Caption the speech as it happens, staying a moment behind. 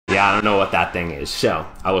I don't know what that thing is. So,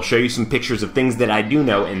 I will show you some pictures of things that I do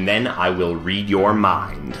know, and then I will read your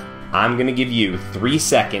mind. I'm gonna give you 3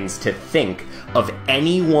 seconds to think of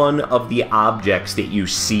any one of the objects that you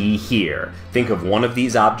see here. Think of one of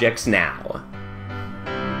these objects now.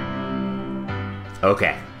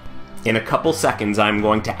 Okay. In a couple seconds, I'm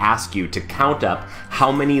going to ask you to count up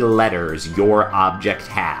how many letters your object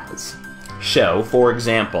has. So, for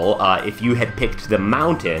example, if you had picked the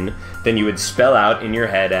mountain, then you would spell out in your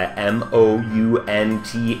head M-O-U-N-T-A-I-N,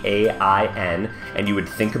 and you would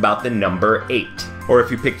think about the number 8. Or if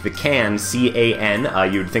you picked the can,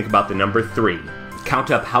 C-A-N, you would think about the number 3. Count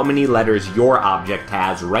up how many letters your object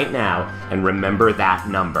has right now, and remember that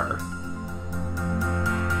number.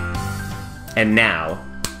 And now,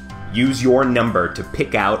 use your number to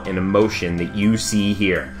pick out an emotion that you see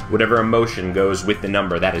here. Whatever emotion goes with the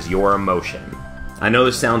number, that is your emotion. I know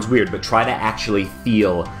this sounds weird, but try to actually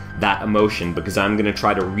feel that emotion, because I'm going to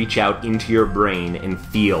try to reach out into your brain and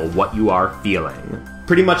feel what you are feeling.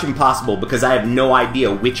 Pretty much impossible, because I have no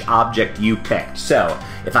idea which object you picked. So,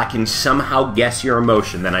 if I can somehow guess your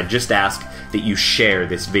emotion, then I just ask that you share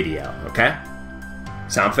this video, okay?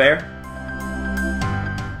 Sound fair?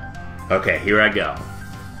 Okay, here I go.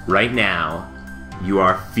 Right now, you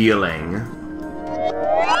are feeling...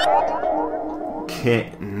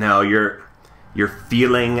 No, you're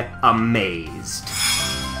feeling amazed.